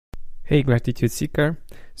Hey, Gratitude Seeker.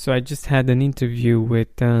 So I just had an interview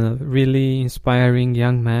with a really inspiring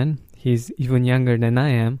young man. He's even younger than I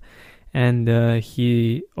am, and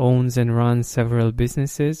he owns and runs several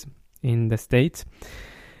businesses in the States.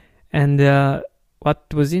 And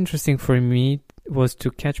what was interesting for me was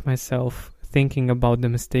to catch myself thinking about the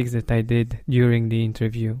mistakes that I did during the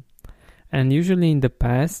interview. And usually in the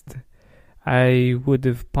past, I would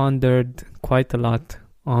have pondered quite a lot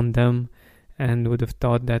on them and would have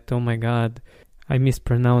thought that, oh my God, I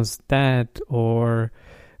mispronounced that, or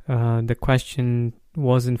the question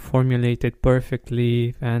wasn't formulated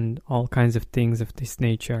perfectly, and all kinds of things of this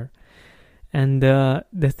nature. And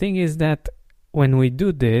the thing is that when we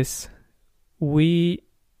do this, we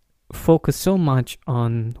focus so much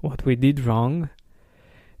on what we did wrong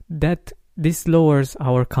that this lowers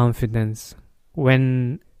our confidence.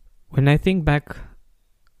 When I think back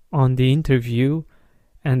on the interview,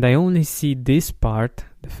 and I only see this part,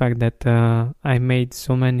 the fact that I made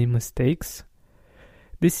so many mistakes,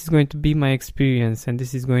 this is going to be my experience, and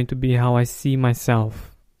this is going to be how I see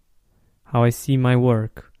myself, how I see my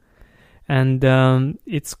work. And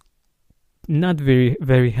it's not very,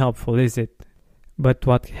 very helpful, is it? But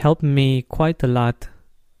what helped me quite a lot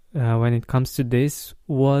when it comes to this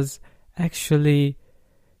was actually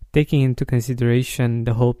taking into consideration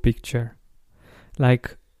the whole picture.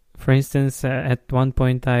 Like, for instance, at one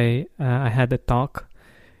point I had a talk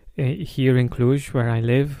here in Cluj, where I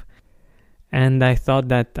live, and I thought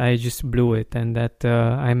that I just blew it, and that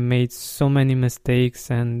I made so many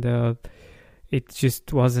mistakes, and it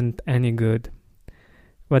just wasn't any good.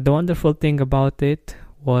 But the wonderful thing about it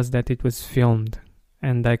was that it was filmed,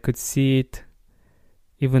 and I could see it,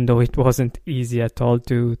 even though it wasn't easy at all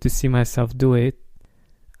to see myself do it.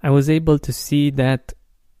 I was able to see that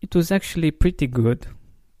it was actually pretty good,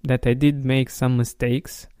 that I did make some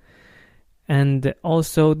mistakes, and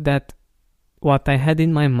also that what I had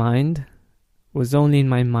in my mind was only in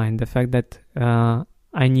my mind. The fact that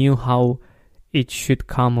I knew how it should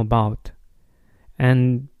come about,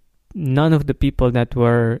 and none of the people that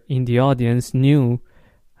were in the audience knew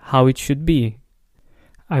how it should be.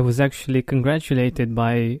 I was actually congratulated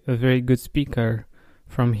by a very good speaker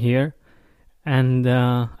from here, and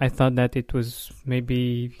I thought that it was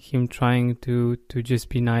maybe him trying to just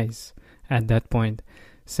be nice at that point.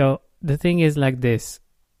 So the thing is like this.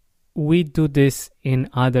 We do this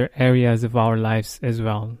in other areas of our lives as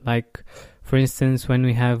well. Like, for instance, when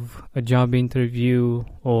we have a job interview,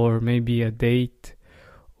 or maybe a date,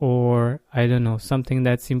 or I don't know, something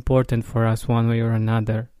that's important for us one way or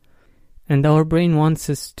another. And our brain wants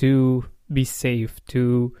us to be safe,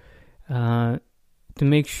 to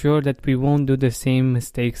make sure that we won't do the same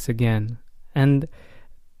mistakes again. And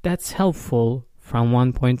that's helpful from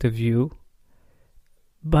one point of view,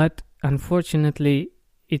 but unfortunately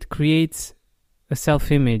it creates a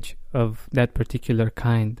self-image of that particular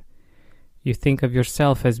kind. You think of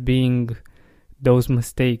yourself as being those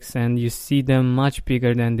mistakes, and you see them much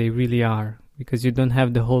bigger than they really are, because you don't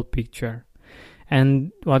have the whole picture.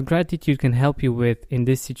 And what gratitude can help you with in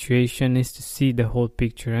this situation is to see the whole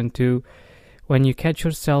picture, and to, when you catch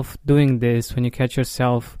yourself doing this, when you catch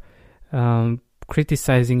yourself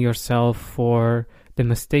criticizing yourself for the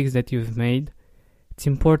mistakes that you've made, it's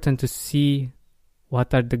important to see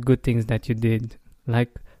what are the good things that you did.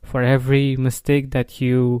 Like, for every mistake that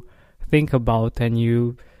you think about and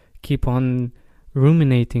you keep on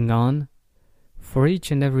ruminating on, for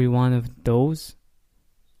each and every one of those,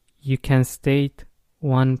 you can state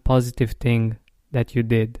one positive thing that you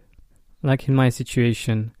did. Like in my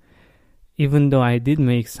situation, even though I did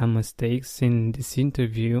make some mistakes in this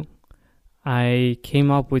interview, I came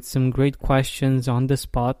up with some great questions on the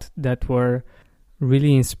spot that were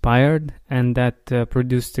really inspired, and that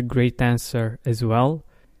produced a great answer as well.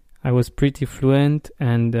 I was pretty fluent,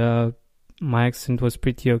 and my accent was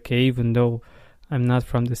pretty okay, even though I'm not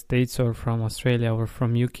from the States or from Australia or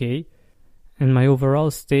from UK. And my overall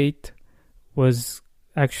state was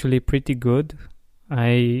actually pretty good.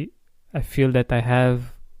 I feel that I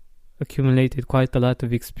have accumulated quite a lot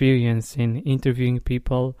of experience in interviewing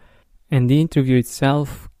people, and the interview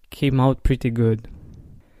itself came out pretty good.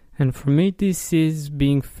 And for me, this is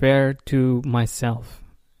being fair to myself,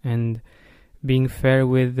 and being fair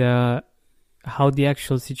with how the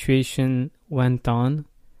actual situation went on,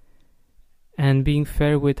 and being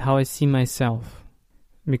fair with how I see myself.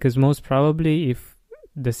 Because most probably, if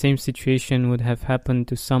the same situation would have happened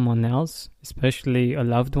to someone else, especially a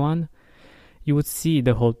loved one, you would see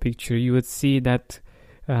the whole picture. You would see that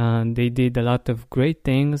they did a lot of great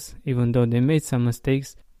things, even though they made some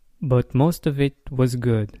mistakes, but most of it was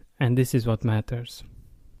good, and this is what matters.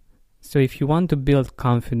 So if you want to build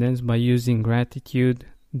confidence by using gratitude,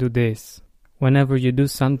 do this. Whenever you do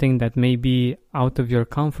something that may be out of your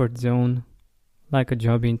comfort zone, like a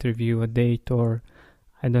job interview, a date, or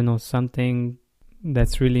I don't know, something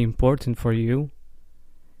that's really important for you,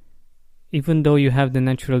 even though you have the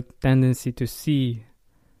natural tendency to see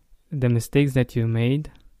the mistakes that you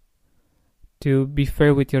made, to be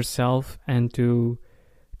fair with yourself and to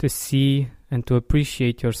see and to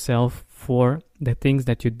appreciate yourself for the things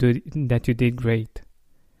that you did great.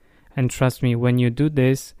 And trust me, when you do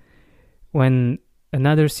this, when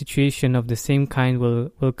another situation of the same kind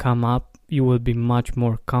will come up, you will be much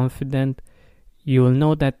more confident. You will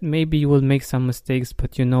know that maybe you will make some mistakes,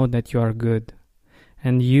 but you know that you are good.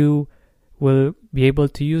 And you will be able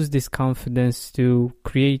to use this confidence to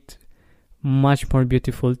create much more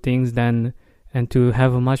beautiful things and to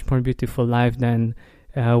have a much more beautiful life than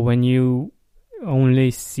when you only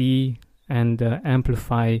see and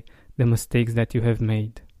amplify the mistakes that you have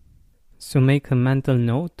made. So make a mental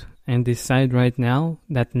note and decide right now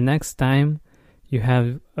that next time you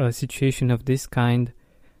have a situation of this kind,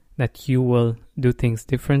 that you will do things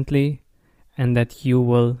differently and that you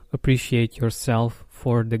will appreciate yourself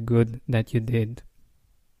for the good that you did.